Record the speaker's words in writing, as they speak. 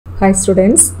Hi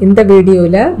students, in the video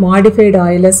la modified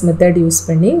Euler's method use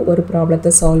பண்ணி ஒரு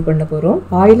ப்ராப்ளத்தை solve பண்ண போறோம்.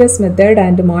 Euler's method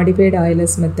and modified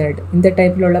Euler's method இந்த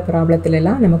டைப்ல உள்ள ப்ராப்ளத்துல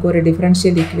எல்லாம் நமக்கு ஒரு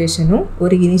டிஃபரன்ஷியல் ஈக்குவேஷனும்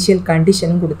ஒரு இனிஷியல்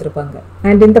கண்டிஷனும் கொடுத்திருப்பாங்க.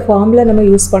 and இந்த ஃபார்முலா நம்ம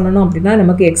யூஸ் பண்ணனும் அப்படினா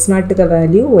நமக்கு x0 க்கு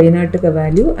வேல்யூ, y0 க்கு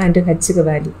வேல்யூ and h க்கு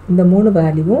வேல்யூ. இந்த மூணு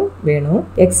வேல்யூவும் வேணும்.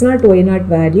 x0 y0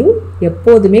 வேல்யூ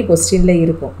எப்போதுமே क्वेश्चनல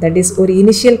இருக்கும். that is ஒரு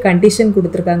இனிஷியல் கண்டிஷன்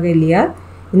கொடுத்திருக்காங்க இல்லையா?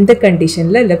 இந்த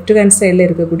கண்டிஷன்ல லெஃப்ட் ஹேண்ட் சைடுல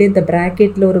இருக்கக்கூடிய இந்த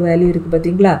பிராக்கெட்ல ஒரு வேல்யூ இருக்கு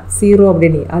பாத்தீங்களா 0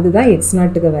 அப்படினி அதுதான் x0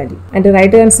 க்கு வேல்யூ and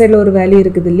ரைட் ஹேண்ட் சைடுல ஒரு வேல்யூ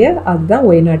இருக்குது இல்லையா அதுதான்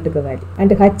y0 க்கு வேல்யூ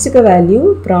and h க்கு வேல்யூ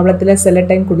ப்ராப்ளத்துல சில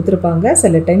டைம் கொடுத்திருப்பாங்க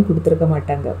சில டைம் கொடுத்திருக்க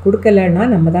மாட்டாங்க கொடுக்கலனா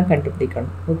நம்ம தான்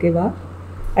கண்டுபிடிக்கணும் ஓகேவா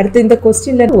அடுத்து இந்த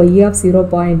क्वेश्चनல y of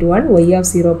 0.1 y of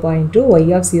 0.2 y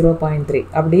of 0.3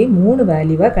 அப்படி மூணு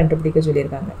வேல்யூவை கண்டுபிடிக்க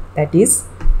சொல்லிருக்காங்க that is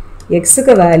x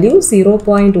க்கு வேல்யூ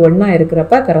 0.1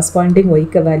 இருக்கிறப்ப corresponding y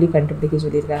க்கு வேல்யூ கண்டுபிடிக்க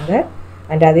சொல்லிருக்காங்க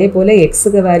and அதே போல x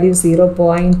க்கு வேல்யூ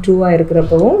 0.2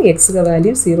 இருக்கிறப்பவும் x க்கு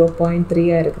வேல்யூ 0.3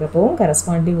 இருக்கிறப்பவும்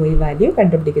corresponding y வேல்யூ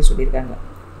கண்டுபிடிக்க சொல்லிருக்காங்க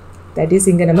that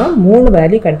is இங்க நம்ம மூணு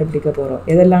வேல்யூ கண்டுபிடிக்க போறோம்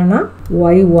எதெல்லாம்னா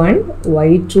y1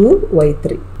 y2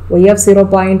 y3 y of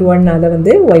 0.1 அத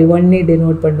வந்து y1 னே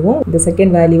டினோட் பண்ணுவோம் இந்த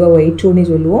செகண்ட் வேல்யூவை y2 னு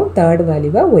சொல்லுவோம் தேர்ட்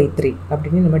வேல்யூவை y3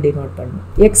 அப்படினு நம்ம டினோட் பண்ணுவோம்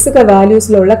x க்கு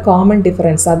வேல்யூஸ்ல உள்ள காமன்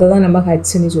டிஃபரன்ஸ் அத தான் நம்ம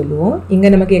h னு சொல்லுவோம் இங்க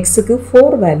நமக்கு x க்கு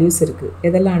 4 வேல்யூஸ் இருக்கு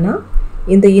எதெல்லாம்னா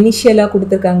இந்த இனிஷியலா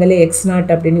கொடுத்திருக்காங்களே x0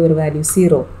 அப்படினு ஒரு வேல்யூ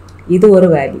 0 இது ஒரு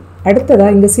வேல்யூ அடுத்ததா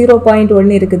இங்க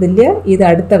 0.1 இருக்குது இல்லையா இது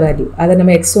அடுத்த வேல்யூ அத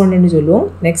நம்ம x1 னு சொல்லுவோம்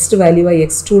நெக்ஸ்ட் வேல்யூவை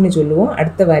x2 னு சொல்லுவோம்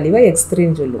அடுத்த வேல்யூவை x3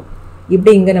 னு சொல்லுவோம்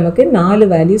இப்படி இங்க நமக்கு 4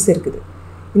 வேல்யூஸ் இருக்குது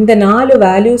இந்த நாலு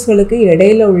வேல்யூஸ்களுக்கு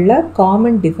இடையில உள்ள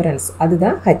காமன் டிஃபரன்ஸ்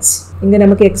அதுதான் h இங்க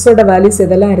நமக்கு x ஓட வேல்யூஸ்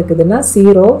எதெல்லாம் இருக்குதுன்னா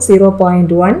 0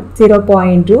 0.1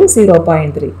 0.2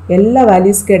 0.3 எல்லா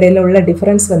வேல்யூஸ்க்கு இடையில உள்ள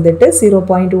டிஃபரன்ஸ் வந்துட்டு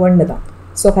 0.1 தான்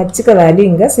so h க்கு வேல்யூ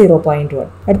இங்க 0.1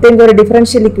 அடுத்து இங்க ஒரு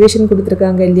டிஃபரன்ஷியல் ஈக்குவேஷன்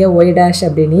கொடுத்திருக்காங்க இல்லையா y dash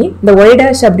அப்படினி இந்த y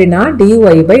dash அப்படினா dy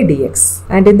by dx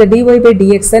and இந்த dy by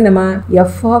dx நம்ம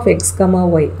f of x,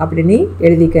 y அப்படினி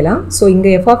எழுதிக்கலாம் so இங்க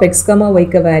f of x, y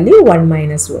க்கு வேல்யூ 1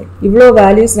 minus y இவ்ளோ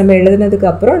வேல்யூஸ் நம்ம எழுதுனதுக்கு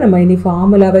அப்புறம் நம்ம இனி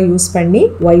ஃபார்முலாவை யூஸ் பண்ணி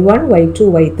y1 y2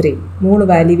 y3 மூணு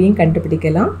வேல்யூவையும்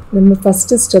கண்டுபிடிக்கலாம் நம்ம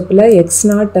ஃபர்ஸ்ட் ஸ்டெப்ல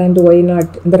x0 and y0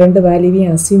 இந்த ரெண்டு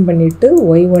வேல்யூவையும் அஸ்யூம் பண்ணிட்டு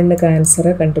y1 க்கு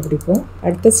ஆன்சரை கண்டுபிடிப்போம்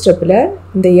அடுத்த ஸ்டெப்ல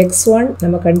இந்த x1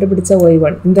 நம்ம கண்டுபிடிச்ச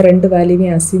y1 இந்த ரெண்டு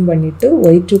வேல்யூவையும் அஸ்யூம் பண்ணிட்டு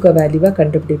y2 க்கு வேல்யூவை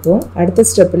கண்டுபிடிப்போம் அடுத்த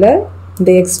ஸ்டெப்ல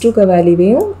இந்த x2 க்கு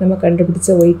வேல்யூவையும் நம்ம கண்டுபிடிச்ச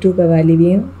y2 க்கு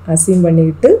வேல்யூவையும் அஸ்யூம்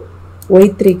பண்ணிட்டு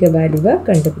y3 க்கு வேல்யூவை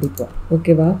கண்டுபிடிப்போம்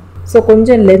ஓகேவா சோ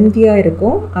கொஞ்சம் லெந்தியா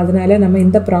இருக்கும் அதனால நம்ம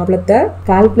இந்த ப்ராப்ளத்தை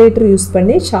கால்குலேட்டர் யூஸ்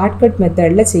பண்ணி ஷார்ட்கட்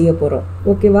மெத்தட்ல செய்ய போறோம்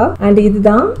ஓகேவா and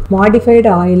இதுதான் modified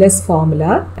Euler's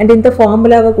formula and இந்த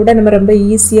ஃபார்முலாவை கூட நம்ம ரொம்ப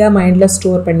ஈஸியா மைண்ட்ல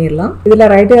ஸ்டோர் பண்ணிரலாம் இதுல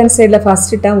ரைட் ஹேண்ட் சைடுல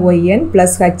first term yn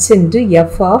plus h into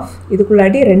f of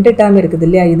இதுக்குள்ளாடி ரெண்டு டேர்ம் இருக்குது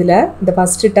இல்லையா இதுல இந்த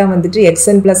ஃபர்ஸ்ட் டேர்ம் வந்துட்டு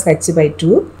xn plus h by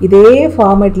 2 இதே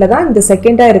ஃபார்மட்ல தான் இந்த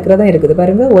செகண்டா இருக்குறதா இருக்குது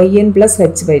பாருங்க yn plus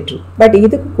h by 2 but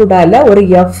இதுக்கு கூடல ஒரு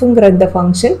fங்கற இந்த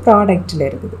ஃபங்க்ஷன் ப்ராடக்ட்ல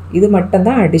இருக்குது இது மட்டும்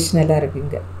தான் அடிஷனலா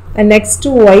இருக்குங்க and next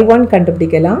y1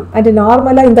 கண்டுபிடிக்கலாம் and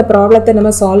நார்மலா இந்த ப்ராப்ளத்தை நம்ம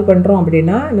சால்வ் பண்றோம்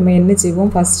அப்படினா நம்ம என்ன செய்வோம்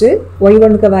ஃபர்ஸ்ட்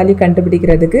y1 க்கு வேல்யூ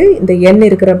கண்டுபிடிக்கிறதுக்கு இந்த n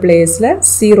இருக்கிற பிளேஸ்ல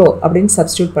 0 அப்படினு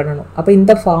சப்ஸ்டிட்யூட் பண்ணனும் அப்ப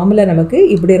இந்த ஃபார்முலா நமக்கு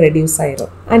இப்படி ரெடியூஸ்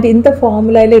ஆயிரும் and இந்த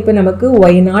ஃபார்முலால இப்போ நமக்கு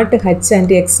y0 h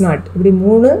and x0 இப்படி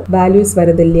மூணு வேல்யூஸ்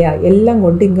வருது இல்லையா எல்லாம்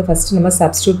கொண்டு இங்க ஃபர்ஸ்ட் நம்ம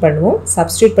சப்ஸ்டிட்யூட் பண்ணுவோம்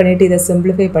சப்ஸ்டிட்யூட் பண்ணிட்டு இத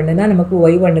சிம்பிளிஃபை பண்ணனா நமக்கு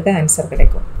y1 க்கு ஆன்சர்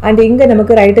கிடைக்கும் and இங்க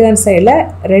நமக்கு ரைட் ஹேண்ட் சைடுல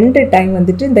ரெண்டு டைம்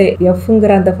வந்துட்டு இந்த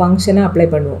fங்கற அந்த ஃபங்க்ஷனை அப்ளை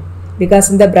பண்ணுவோம் because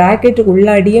இந்த bracket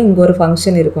உள்ளாடியே இங்க ஒரு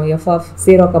ஃபங்க்ஷன் இருக்கும் f of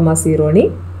 0, னி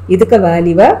இதுக்கு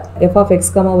வேல்யூவை f of x,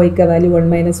 y க்கு வேல்யூ 1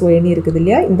 minus y னி இருக்குது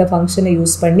இல்லையா இந்த ஃபங்க்ஷனை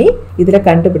யூஸ் பண்ணி இதுல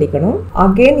கண்டுபிடிக்கணும்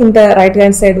again இந்த ரைட்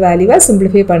ஹேண்ட் சைடு வேல்யூவை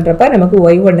சிம்பிளிஃபை பண்றப்ப நமக்கு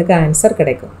y1 க்கு ஆன்சர்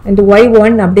கிடைக்கும் and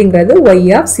y1 அப்படிங்கிறது y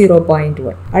of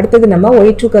 0.1 அடுத்து நம்ம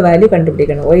y2 க்கு வேல்யூ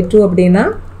கண்டுபிடிக்கணும் y2 அப்படினா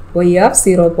y of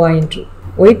 0.2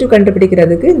 y2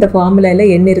 கண்டுபிடிக்கிறதுக்கு இந்த ஃபார்முலால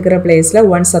n இருக்கிற பிளேஸ்ல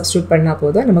 1 சப்ஸ்டிட்யூட் பண்ணா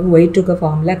போதும் நமக்கு y2 க்கு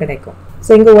ஃபார்முலா கிடைக்கும்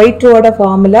சோ இங்க y2 ஓட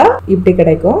ஃபார்முலா இப்படி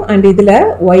கிடைக்கும் and இதுல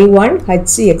y1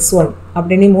 h x1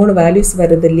 அப்படினி மூணு வேல்யூஸ்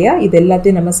வருது இல்லையா இது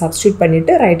எல்லாத்தையும் நம்ம சப்ஸ்டிட்யூட்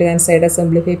பண்ணிட்டு ரைட் ஹேண்ட் சைட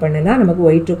சிம்பிளிஃபை பண்ணனா நமக்கு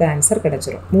y2 க்கு ஆன்சர்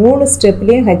கிடைச்சிரும் மூணு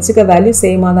ஸ்டெப்லயும் h க்கு வேல்யூ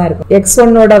சேமா தான் இருக்கும்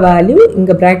x1 ஓட வேல்யூ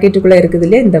இங்க பிராக்கெட்டுக்குள்ள இருக்குது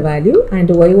இல்லையா இந்த வேல்யூ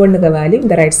and y1 க்கு வேல்யூ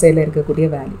இந்த ரைட் சைடுல இருக்கக்கூடிய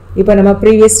வேல்யூ இப்போ நம்ம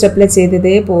ப்ரீவியஸ் ஸ்டெப்ல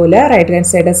செய்ததே போல ரைட்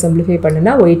ஹேண்ட் சைட சிம்பிளிஃபை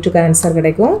பண்ணனா y2 க்கு ஆன்சர்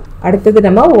கிடைக்கும் அடுத்து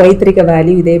நம்ம y3 க்கு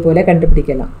வேல்யூ இதே போல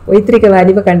கண்டுபிடிக்கலாம் y3 க்கு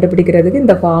வேல்யூவை கண்டுபிடிக்கிறதுக்கு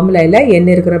இந்த ஃபார்முலால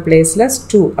n இருக்கிற பிளேஸ்ல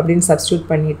 2 அப்படினு சப்ஸ்டிட்யூட்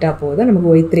பண்ணிட்டா போதும் நமக்கு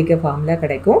y3 க்கு ஃபார்முலா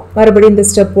கிடைக்கும் மறுபடியும் இந்த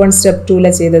ஸ்டெப் 1 ஸ்டெப் 2 ல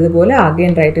செய்தது போல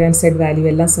again right hand side value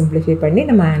எல்லாம் சிம்பிளிஃபை பண்ணி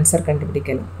நம்ம ஆன்சர்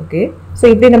கண்டுபிடிக்கலாம் ஓகே சோ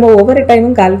இப்படி நம்ம ஒவ்வொரு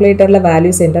டைமும் கால்குலேட்டர்ல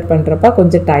வேல்யூஸ் என்டர் பண்றப்ப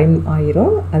கொஞ்சம் டைம்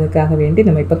ஆயிரும் அதுக்காக வேண்டி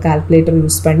நம்ம இப்ப கால்குலேட்டர்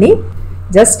யூஸ் பண்ணி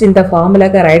ஜஸ்ட் இந்த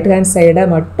ஃபார்முலாக்கு ரைட் ஹேண்ட் சைடை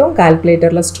மட்டும்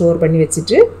கால்குலேட்டரில் ஸ்டோர் பண்ணி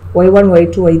வச்சுட்டு y1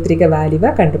 y2 y3க்கு வேல்யூவை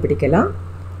கண்டுபிடிக்கலாம்.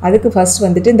 அதுக்கு ஃபர்ஸ்ட்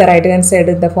வந்துட்டு இந்த ரைட் ஹேண்ட்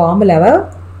சைடு இந்த ஃபார்முலாவை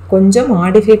கொஞ்சம்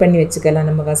மாடிஃபை பண்ணி வச்சுக்கலாம்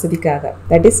நம்ம வசதிக்காக.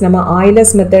 தட் இஸ் நம்ம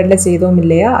ஆயிலர்ஸ் மெத்தடில் செய்தோம்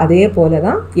இல்லையா, அதே போல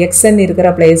தான் எக்ஸ்என் இருக்கிற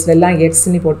பிளேஸ்லாம்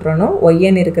எக்ஸ்னு போட்டுறணும்,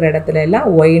 ஒய்என் இருக்கிற இடத்துல எல்லாம்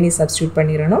ஒய்னி சப்ஸ்டியூட்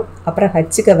பண்ணிடணும், அப்புறம்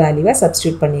ஹச்சுக்கு வேல்யூவை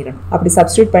சப்ஸ்டியூட் பண்ணிடணும். அப்படி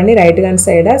சப்ஸ்டியூட் பண்ணி ரைட் ஹேண்ட்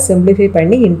சைடை சிம்பிளிஃபை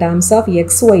பண்ணி இன் டர்ம்ஸ் ஆஃப்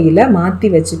எக்ஸ் ஒய்யில் மாற்றி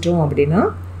வச்சுட்டோம் அப்படின்னா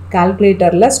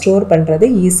கால்குலேட்டரில் ஸ்டோர் பண்ணுறது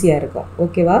ஈஸியாக இருக்கும்.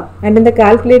 ஓகேவா? அண்ட் இந்த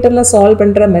கால்குலேட்டரில் சால்வ்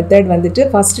பண்ணுற மெத்தட் வந்துட்டு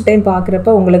ஃபர்ஸ்ட் டைம் பார்க்குறப்ப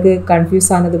உங்களுக்கு கன்ஃபியூஸ்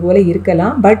ஆனது போல்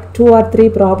இருக்கலாம். பட் 2 or 3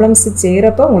 ப்ராப்ளம்ஸ்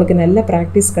செய்கிறப்ப உங்களுக்கு நல்ல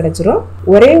ப்ராக்டிஸ் கிடச்சிரும்.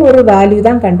 ஒரே ஒரு வேல்யூ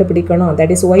தான் கண்டுபிடிக்கணும்,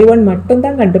 தட் இஸ் y1 மட்டும்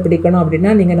தான் கண்டுபிடிக்கணும்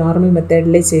அப்படின்னா நீங்கள் நார்மல்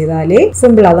மெத்தட்லேயே செய்தாலே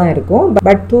சிம்பிளாக தான் இருக்கும்.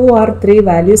 பட் 2 or 3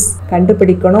 வேல்யூஸ்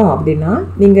கண்டுபிடிக்கணும் அப்படின்னா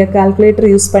நீங்கள் கால்குலேட்டர்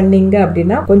யூஸ் பண்ணீங்க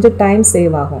அப்படின்னா கொஞ்சம் டைம்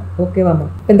சேவ் ஆகும். ஓகேவாமா?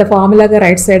 இந்த ஃபார்முலாக்கு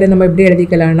ரைட் சைடு நம்ம எப்படி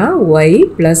எழுதிக்கலாம்னா y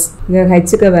ப்ளஸ் இங்க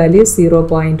ஹச்சுக்கு வேல்யூ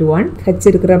 0.1, ஹச்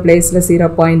இருக்கிற பிளேஸ்ல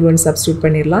 0.1 சப்ஸ்டியூட்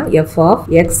பண்ணிடலாம். f of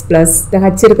x பிளஸ் இந்த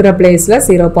ஹச் இருக்கிற பிளேஸ்ல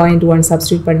 0.1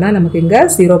 சப்ஸ்டியூட் பண்ணா நமக்கு இங்க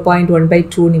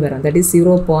 0.1/2 னு வரும். தட் இஸ்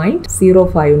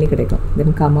 0.05 னு கிடைக்கும்.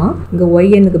 தென் கமா இங்க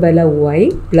yn க்கு பதிலா y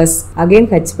பிளஸ் அகைன்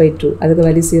h/2 அதுக்கு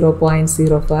value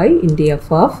 0.05 into f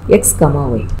of x,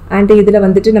 y. And இதுல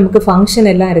வந்துட்டு நமக்கு ஃபங்க்ஷன்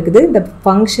எல்லாம் இருக்குது. இந்த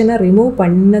ஃபங்க்ஷனை ரிமூவ்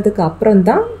பண்ணதுக்கு அப்புறம்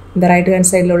தான் இந்த ரைட் ஹேண்ட்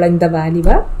சைடில் உள்ள இந்த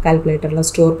வேல்யூவை கால்குலேட்டரில்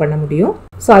ஸ்டோர் பண்ண முடியும்.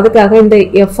 ஸோ அதுக்காக இந்த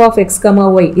f of x,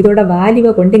 y இதோட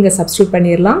வேல்யூவை கொண்டு இங்கே சப்ஸ்டியூட்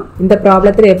பண்ணிடலாம். இந்த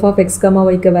ப்ராப்ளத்தில் f of x,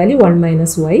 yக்கு value 1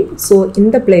 - y. So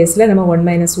இந்த பிளேஸில் நம்ம 1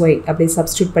 - y அப்படி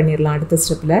சப்ஸ்டியூட் பண்ணிடலாம் அடுத்த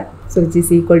ஸ்டெப்பில். So which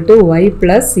is equal to y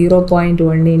plus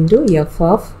 0.1 into f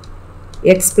of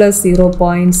x plus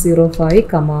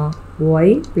 0.05, y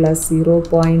plus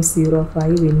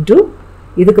 0.05 into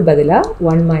இதுக்கு பதிலாக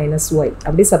 1 - y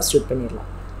அப்படி சப்ஸ்டியூட் பண்ணிடலாம்.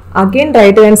 அகெயின்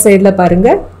ரைட் ஹேண்ட் சைடில் பாருங்க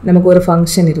நமக்கு ஒரு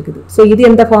ஃபங்க்ஷன் இருக்குது. ஸோ இது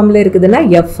எந்த ஃபார்மில் இருக்குதுன்னா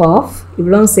f of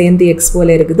இவ்வளோ சேர்ந்து x போல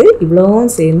இருக்குது, இவ்வளோ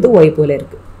சேர்ந்து y போல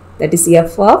இருக்குது. That is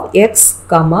f of x,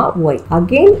 y.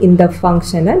 Again இந்த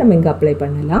ஃபங்க்ஷனை நம்ம இங்கே அப்ளை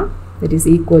பண்ணலாம். That is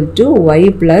equal to y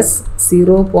plus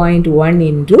 0.1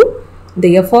 into இந்த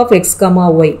f of x,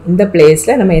 y இந்த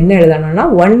பிளேஸில் நம்ம என்ன எழுதணும்னா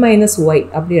 1 - y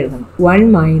அப்படி எழுதணும். 1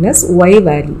 - y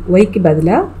வேல்யூ, yக்கு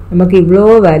பதிலாக நமக்கு இவ்வளோ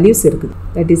வேல்யூஸ் இருக்குது.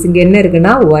 தட் இஸ் இங்கே என்ன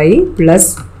இருக்குன்னா y பிளஸ்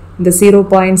இந்த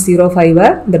 0.05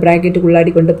 இந்த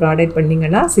பிராக்கெட்டுக்குள்ளாடி கொண்டு ப்ராடக்ட்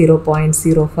பண்ணிங்கன்னா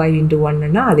 0.05 into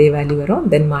 1ன்னா அதே வேல்யூ வரும்.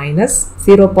 தென் minus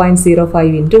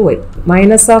 0.05 into y.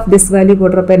 Minus of this value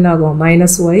போடுறப்ப என்ன ஆகும்?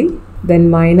 Minus Y. தென்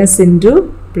மைனஸ் இன்டு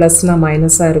ப்ளஸ்னா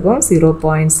மைனஸாக இருக்கும்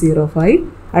 0.05.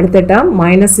 அடுத்த டேர்ம்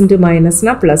மைனஸ் இன்டு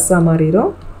மைனஸ்னா ப்ளஸ்ஸாக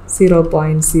மாறிடும்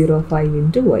 0.05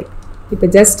 into y. இப்போ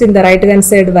ஜஸ்ட் இந்த ரைட் ஹேண்ட்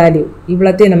சைடு வேல்யூ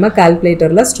இவ்வளோத்தையும் நம்ம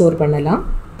கால்குலேட்டரில் ஸ்டோர் பண்ணலாம்.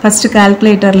 ஃபர்ஸ்ட்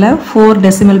கால்குலேட்டரில் 4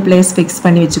 டெசிமல் பிளேஸ் ஃபிக்ஸ்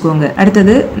பண்ணி வச்சுக்கோங்க.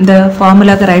 அடுத்தது இந்த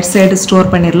ஃபார்முலாக்கு ரைட் சைடு ஸ்டோர்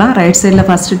பண்ணிடலாம். ரைட் சைடில்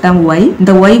ஃபர்ஸ்ட் டேர்ம் y.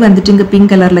 இந்த y வந்துட்டு இங்கே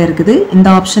பிங்க் கலரில் இருக்குது. இந்த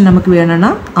ஆப்ஷன் நமக்கு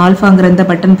வேணும்னா ஆல்ஃபாங்கிற இந்த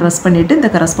பட்டன் ப்ரெஸ் பண்ணிவிட்டு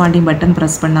இந்த கரஸ்பாண்டிங் பட்டன்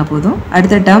ப்ரெஸ் பண்ணால் போதும்.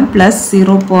 அடுத்த term plus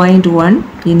 0.1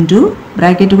 into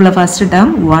ப்ராக்கெட்டுக்குள்ள first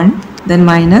term 1, தென்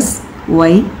மைனஸ்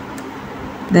y,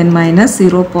 தென் மைனஸ்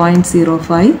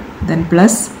 0.05, தென்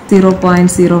ப்ளஸ்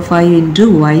 0.05 இன்டு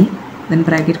y, தென்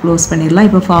ப்ராக்கெட் க்ளோஸ் பண்ணிடலாம்.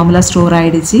 இப்போ ஃபார்முலா ஸ்டோர்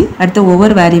ஆகிடுச்சு. அடுத்து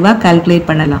ஒவ்வொரு வேல்யூவாக கால்குலேட்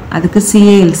பண்ணலாம். அதுக்கு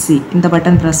CALC இந்த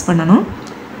பட்டன் ப்ரெஸ் பண்ணணும்.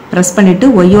 ப்ரெஸ் பண்ணிவிட்டு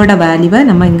ஒய்யோட வேல்யூவை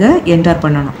நம்ம இங்கே என்டர்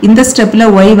பண்ணணும். இந்த ஸ்டெப்பில்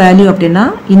ஒய் வேல்யூ அப்படின்னா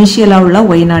இனிஷியலாக உள்ள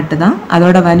ஒய் நாட்டு தான்,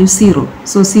 அதோட வேல்யூ 0.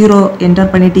 ஸோ 0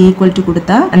 என்டர் பண்ணிவிட்டு ஈக்குவல் டு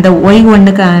கொடுத்தா அந்த ஒய்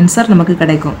ஒன்னுக்கு ஆன்சர் நமக்கு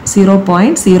கிடைக்கும்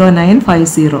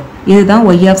 0.0950. இதுதான்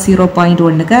y of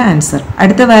 0.1க்கு ஆன்சர்.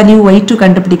 அடுத்த வேல்யூ y2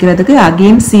 கண்டுபிடிக்கிறதுக்கு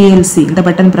அகெயின் CLC இந்த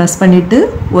பட்டன் பிரஸ் பண்ணிட்டு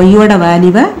yயோட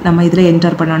வேல்யூவை நம்ம இதில்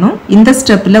என்டர் பண்ணணும். இந்த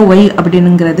ஸ்டெப்பில் y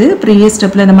அப்படிங்கிறது ப்ரீவியஸ்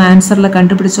ஸ்டெப்பில் நம்ம ஆன்சரில்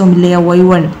கண்டுபிடிச்சோம் இல்லையா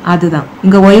y1, அதுதான்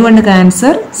இங்கே y1க்கு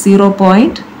ஆன்சர்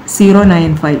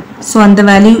 0.095. ஸோ அந்த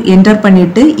வேல்யூ என்டர்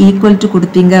பண்ணிட்டு ஈக்குவல் டு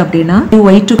கொடுத்தீங்க அப்படின்னா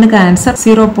y2க்கு ஆன்சர்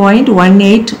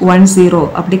 0.1810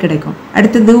 அப்படி கிடைக்கும்.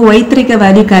 அடுத்தது y3க்கு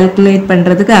வேல்யூ கால்குலேட்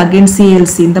பண்ணுறதுக்கு அகெயின்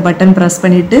CLC இந்த பட்டன் ப்ரெஸ்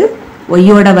பண்ணிட்டு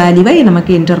ஒய்யோட வேல்யூவை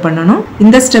நமக்கு என்டர் பண்ணணும்.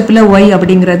 இந்த ஸ்டெப்பில் y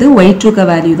அப்படிங்கிறது y2க்கு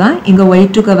வேல்யூ தான், இங்கே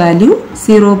y2க்கு வேல்யூ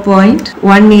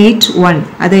 0.181.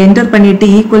 அதை என்டர் பண்ணிட்டு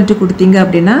ஈக்குவல் டு கொடுத்தீங்க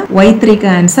அப்படின்னா y3க்கு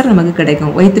ஆன்சர் நமக்கு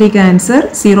கிடைக்கும். y3க்கு ஆன்சர்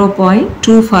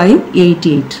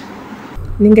 0.2588.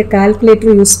 நீங்கள்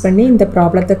கால்குலேட்டர் யூஸ் பண்ணி இந்த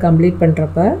ப்ராப்ளத்தை கம்ப்ளீட்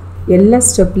பண்ணுறப்ப எல்லா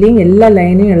ஸ்டெப்லேயும் எல்லா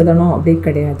லைனையும் எழுதணும் அப்படி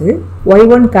கிடையாது.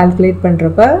 y1 கால்குலேட்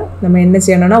பண்ணுறப்ப நம்ம என்ன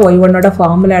செய்யணும்னா y1ஓட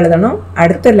ஃபார்முலா எழுதணும்.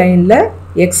 அடுத்த லைனில்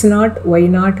x0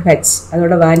 y0 h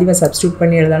அதோட வேல்யூவை சப்ஸ்டியூட்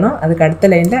பண்ணி எழுதணும். அதுக்கு அடுத்த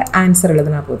லைனில் ஆன்சர்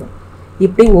எழுதினா போதும்.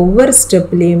 இப்படி ஒவ்வொரு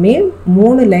ஸ்டெப்லேயுமே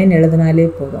 3 லைன் எழுதினாலே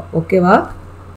போதும். ஓகேவா?